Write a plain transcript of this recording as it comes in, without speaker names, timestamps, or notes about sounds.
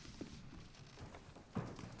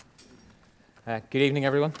Good evening,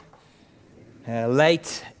 everyone.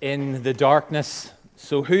 Light in the darkness.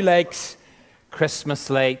 So who likes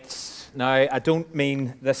Christmas lights? Now, I don't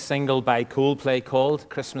mean this single by Coldplay called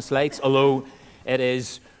Christmas Lights, although it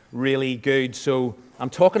is really good. So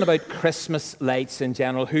I'm talking about Christmas lights in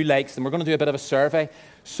general. Who likes them? We're going to do a bit of a survey.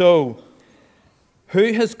 So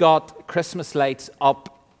who has got Christmas lights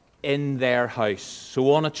up in their house?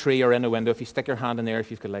 So on a tree or in a window, if you stick your hand in there,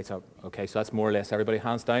 if you've got lights up. Okay, so that's more or less everybody,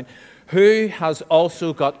 hands down. Who has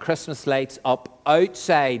also got Christmas lights up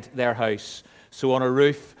outside their house? So on a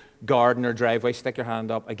roof, garden or driveway, stick your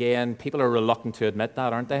hand up. Again, people are reluctant to admit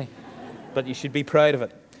that, aren't they? But you should be proud of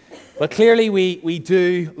it. But clearly we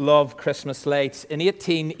do love Christmas lights. In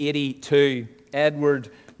 1882, Edward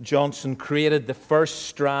Johnson created the first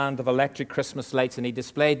strand of electric Christmas lights, and he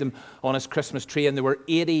displayed them on his Christmas tree, and there were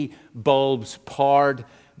 80 bulbs powered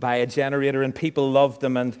by a generator, and people loved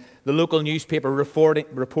them. And the local newspaper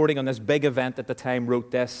reporting on this big event at the time wrote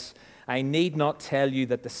this: "I need not tell you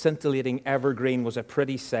that the scintillating evergreen was a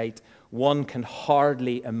pretty sight. One can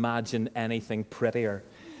hardly imagine anything prettier."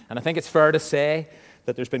 And I think it's fair to say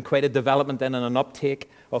that there's been quite a development in and an uptake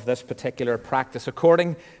of this particular practice.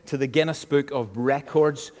 According to the Guinness Book of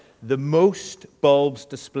Records, the most bulbs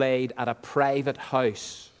displayed at a private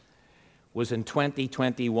house was in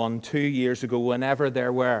 2021, 2 years ago, whenever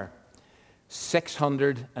there were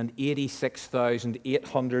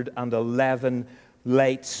 686,811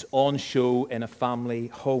 lights on show in a family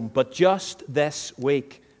home. But just this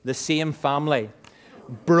week, the same family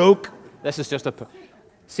broke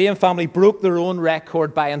their own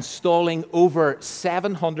record by installing over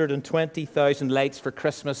 720,000 lights for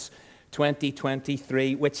Christmas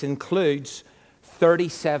 2023, which includes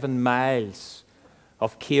 37 miles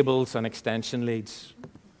of cables and extension leads.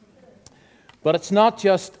 But it's not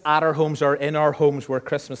just at our homes or in our homes where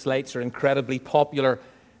Christmas lights are incredibly popular.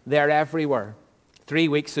 They're everywhere. 3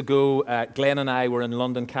 weeks ago, Glenn and I were in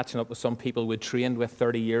London catching up with some people we'd trained with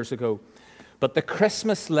 30 years ago. But the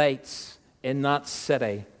Christmas lights in that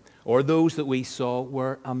city, or those that we saw,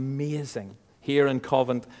 were amazing here in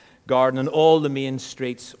Covent Garden and all the main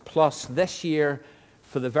streets. Plus, this year,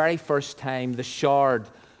 for the very first time, the Shard,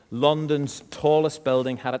 London's tallest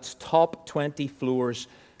building, had its top 20 floors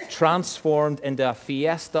transformed into a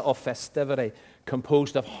fiesta of festivity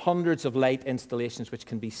composed of hundreds of light installations which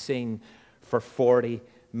can be seen for 40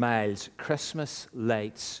 miles. Christmas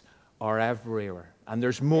lights are everywhere, and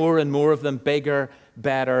there's more and more of them, bigger,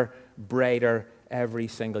 better, brighter every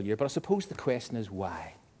single year. But I suppose the question is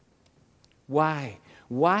why? Why?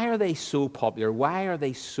 Why are they so popular? Why are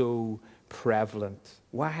they so prevalent?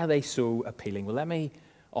 Why are they so appealing? Well, let me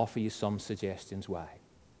offer you some suggestions why.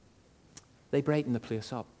 They brighten the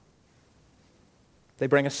place up. They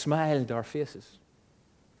bring a smile into our faces.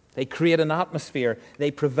 They create an atmosphere. They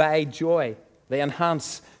provide joy. They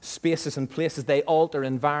enhance spaces and places. They alter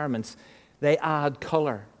environments. They add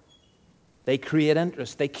colour. They create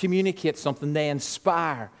interest. They communicate something. They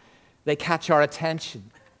inspire. They catch our attention.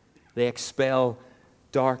 They expel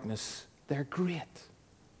darkness. They're great.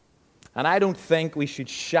 And I don't think we should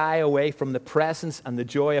shy away from the presence and the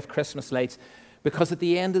joy of Christmas lights, because at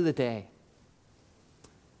the end of the day,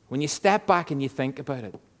 when you step back and you think about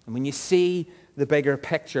it, and when you see the bigger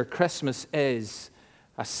picture, Christmas is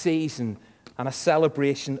a season and a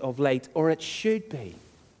celebration of light, or it should be.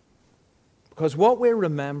 Because what we're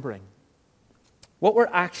remembering, what we're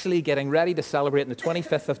actually getting ready to celebrate on the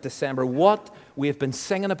 25th of December, what we've been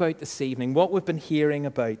singing about this evening, what we've been hearing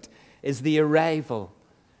about, is the arrival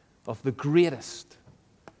of the greatest,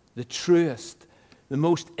 the truest, the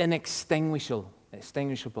most inextinguishable,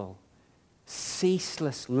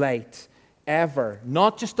 ceaseless light ever.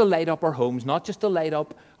 Not just to light up our homes, not just to light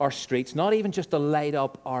up our streets, not even just to light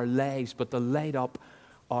up our lives, but to light up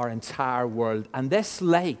our entire world. And this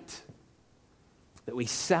light that we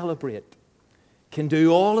celebrate can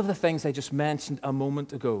do all of the things I just mentioned a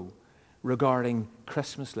moment ago regarding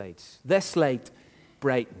Christmas lights. This light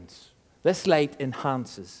brightens. This light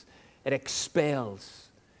enhances. It expels.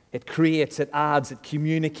 It creates. It adds. It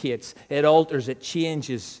communicates. It alters. It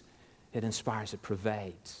changes. It inspires. It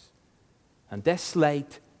provides. And this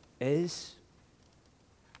light is,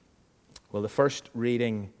 well, the first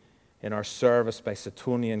reading in our service by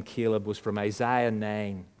Satonia and Caleb was from Isaiah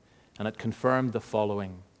 9, and it confirmed the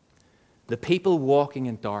following: "The people walking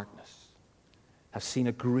in darkness have seen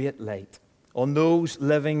a great light. On those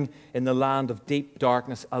living in the land of deep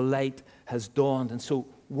darkness, a light has dawned." And so,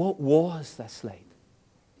 what was this light?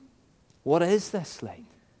 What is this light?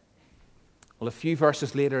 Well, a few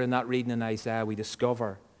verses later in that reading in Isaiah, we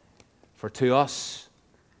discover, "For to us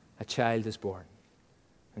a child is born,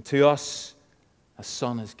 and to us a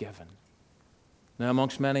son is given, Now,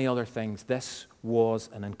 amongst many other things, this was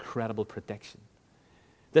an incredible prediction.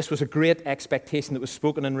 This was a great expectation that was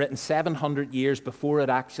spoken and written 700 years before it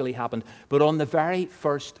actually happened. But on the very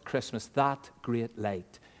first Christmas, that great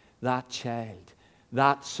light, that child,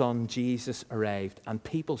 that son, Jesus, arrived, and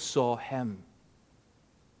people saw him,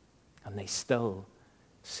 and they still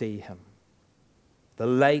see him. The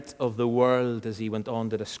light of the world, as he went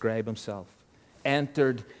on to describe himself,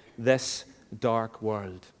 entered this dark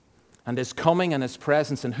world. And his coming and his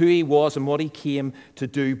presence and who he was and what he came to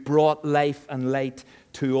do brought life and light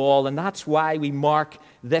to all. And that's why we mark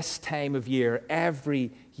this time of year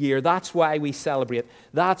every year. That's why we celebrate.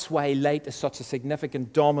 That's why light is such a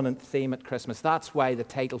significant, dominant theme at Christmas. That's why the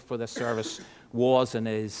title for this service was and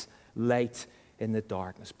is Light in the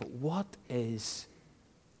Darkness. But what is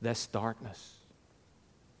this darkness?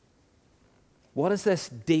 What is this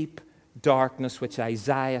deep darkness which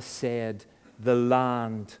Isaiah said the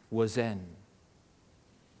land was in?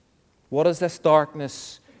 What is this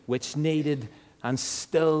darkness which needed and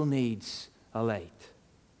still needs a light?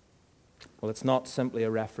 Well, it's not simply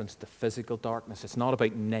a reference to physical darkness. It's not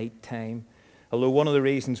about nighttime. Although one of the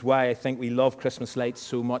reasons why I think we love Christmas lights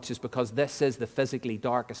so much is because this is the physically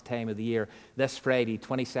darkest time of the year. This Friday,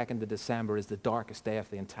 22nd of December, is the darkest day of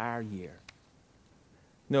the entire year.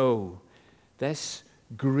 No, this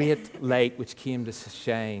great light which came to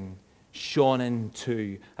shine shone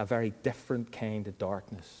into a very different kind of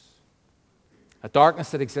darkness. A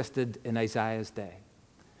darkness that existed in Isaiah's day.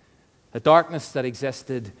 A darkness that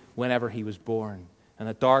existed whenever he was born. And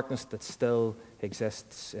a darkness that still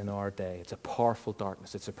exists in our day. It's a powerful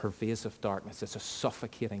darkness. It's a pervasive darkness. It's a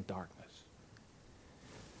suffocating darkness.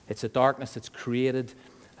 It's a darkness that's created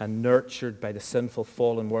and nurtured by the sinful,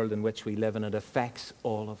 fallen world in which we live, and it affects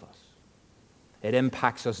all of us. It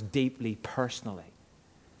impacts us deeply personally.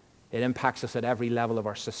 It impacts us at every level of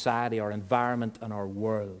our society, our environment, and our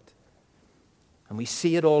world. And we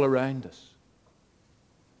see it all around us.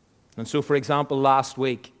 And so, for example, last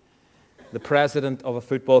week, the president of a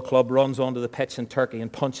football club runs onto the pitch in Turkey and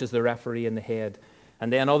punches the referee in the head.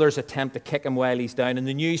 And then others attempt to kick him while he's down. And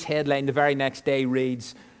the news headline the very next day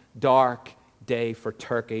reads, "Dark Day for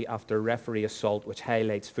Turkey after referee assault," which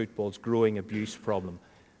highlights football's growing abuse problem.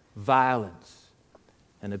 Violence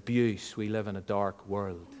and abuse. We live in a dark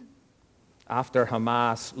world. After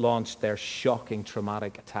Hamas launched their shocking,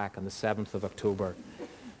 traumatic attack on the 7th of October,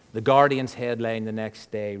 the Guardian's headline the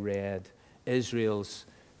next day read, "Israel's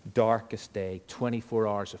darkest day, 24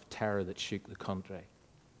 hours of terror that shook the country."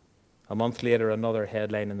 A month later, another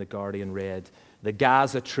headline in the Guardian read, "The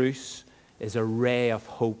Gaza truce is a ray of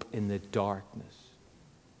hope in the darkness."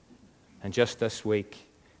 And just this week,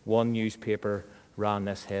 one newspaper ran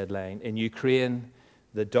this headline, "In Ukraine,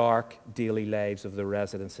 the dark daily lives of the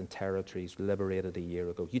residents in territories liberated a year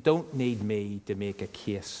ago." You don't need me to make a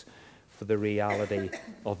case for the reality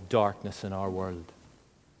of darkness in our world.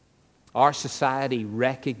 Our society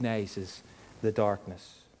recognizes the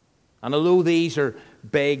darkness. And although these are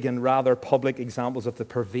big and rather public examples of the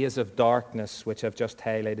pervasive darkness which I've just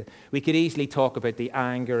highlighted, we could easily talk about the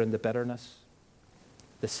anger and the bitterness,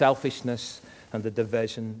 the selfishness and the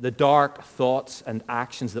division, the dark thoughts and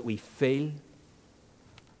actions that we feel,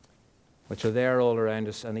 which are there all around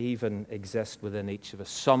us and even exist within each of us,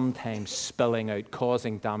 sometimes spilling out,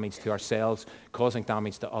 causing damage to ourselves, causing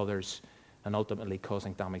damage to others, and ultimately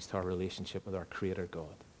causing damage to our relationship with our Creator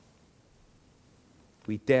God.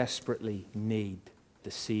 We desperately need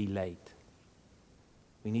to see light.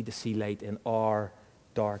 We need to see light in our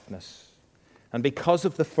darkness. And because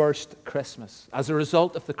of the first Christmas, as a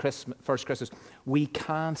result of the first Christmas, we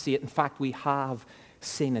can see it. In fact, we have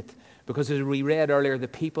seen it. Because as we read earlier, the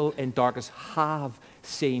people in darkness have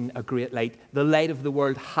seen a great light. The light of the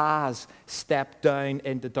world has stepped down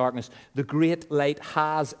into darkness. The great light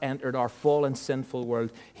has entered our fallen, sinful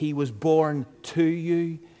world. He was born to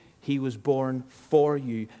you. He was born for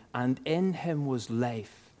you. And in him was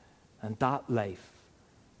life. And that life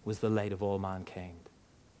was the light of all mankind.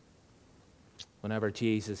 Whenever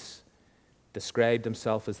Jesus described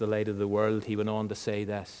himself as the light of the world, he went on to say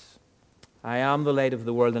this, "I am the light of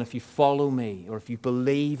the world, and if you follow me, or if you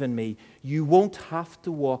believe in me, you won't have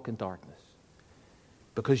to walk in darkness,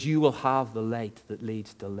 because you will have the light that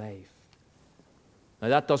leads to life." Now,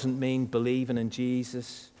 that doesn't mean believing in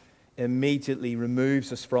Jesus immediately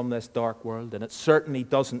removes us from this dark world, and it certainly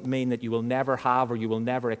doesn't mean that you will never have or you will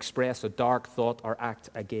never express a dark thought or act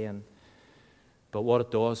again. But what it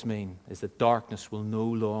does mean is that darkness will no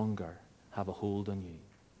longer have a hold on you.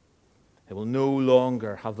 It will no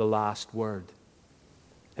longer have the last word.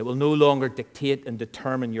 It will no longer dictate and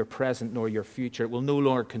determine your present nor your future. It will no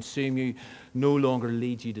longer consume you, no longer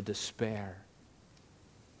lead you to despair.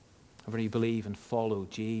 whenever you believe and follow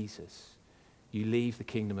Jesus, you leave the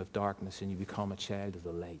kingdom of darkness and you become a child of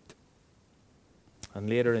the light. And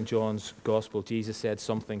later in John's gospel, Jesus said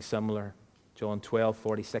something similar. John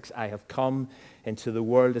 12:46, I have come into the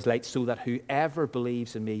world as light so that whoever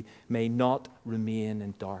believes in me may not remain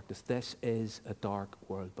in darkness. This is a dark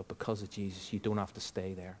world, but because of Jesus, you don't have to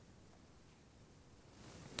stay there.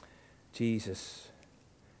 Jesus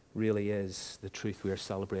really is the truth we are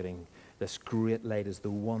celebrating. This great light is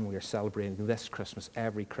the one we are celebrating this Christmas,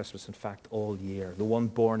 every Christmas, in fact, all year. The one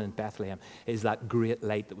born in Bethlehem is that great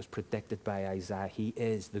light that was predicted by Isaiah. He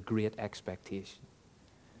is the great expectation.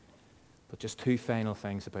 But just two final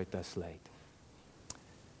things about this light.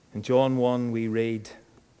 In John 1, we read,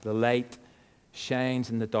 the light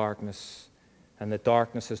shines in the darkness, and the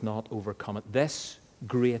darkness has not overcome it. This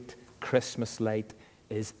great Christmas light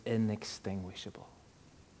is inextinguishable.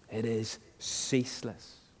 It is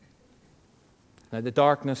ceaseless. Now, the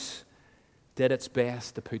darkness did its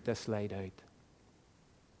best to put this light out.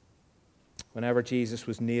 Whenever Jesus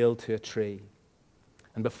was nailed to a tree,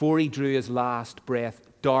 and before he drew his last breath,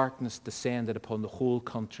 darkness descended upon the whole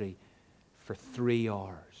country for 3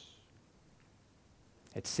 hours.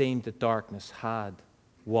 It seemed that darkness had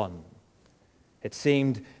won. It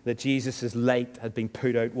seemed that Jesus' light had been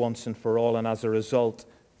put out once and for all, and as a result,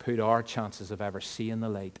 put our chances of ever seeing the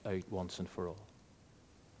light out once and for all.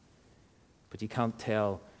 But you can't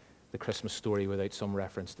tell the Christmas story without some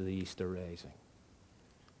reference to the Easter rising.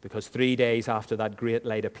 Because 3 days after that great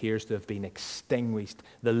light appears to have been extinguished,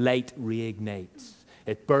 the light reignites.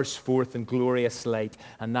 It bursts forth in glorious light,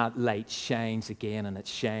 and that light shines again, and it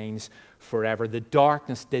shines forever. The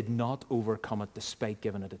darkness did not overcome it despite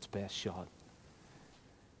giving it its best shot.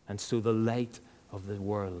 And so the light of the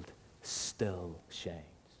world still shines.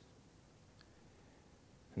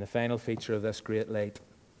 And the final feature of this great light,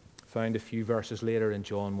 found a few verses later in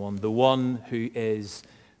John 1, the one who is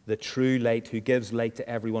the true light, who gives light to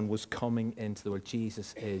everyone, was coming into the world.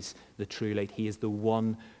 Jesus is the true light. He is the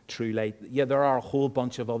one true light. Yeah, there are a whole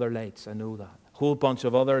bunch of other lights, I know that. A whole bunch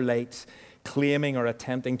of other lights claiming or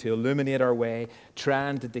attempting to illuminate our way,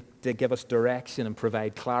 trying to give us direction and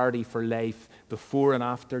provide clarity for life before and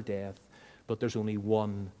after death. But there's only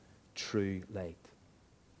one true light.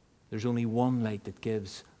 There's only one light that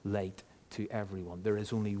gives light to everyone. There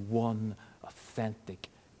is only one authentic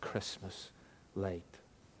Christmas light.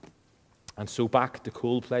 And so back to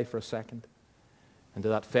Coldplay for a second, and to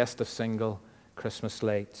that festive single, Christmas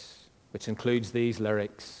Lights, which includes these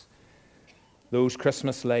lyrics. Those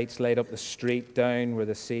Christmas lights light up the street down where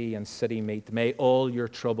the sea and city meet. May all your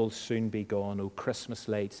troubles soon be gone. Oh, Christmas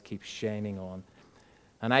lights keep shining on.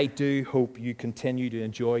 And I do hope you continue to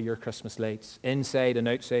enjoy your Christmas lights inside and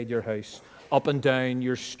outside your house, up and down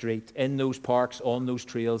your street, in those parks, on those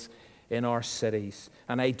trails, in our cities.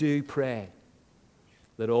 And I do pray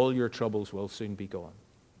that all your troubles will soon be gone.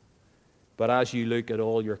 But as you look at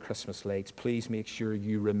all your Christmas lights, please make sure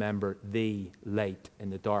you remember the light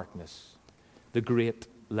in the darkness, the great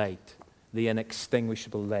light, the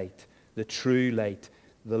inextinguishable light, the true light,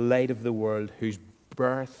 the light of the world, whose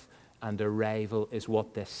birth and arrival is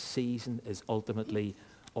what this season is ultimately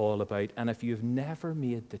all about. And if you've never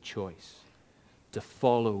made the choice to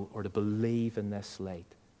follow or to believe in this light,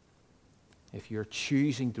 if you're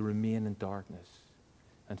choosing to remain in darkness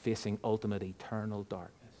and facing ultimate eternal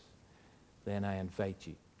darkness, then I invite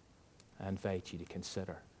you to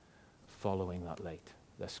consider following that light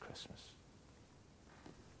this Christmas.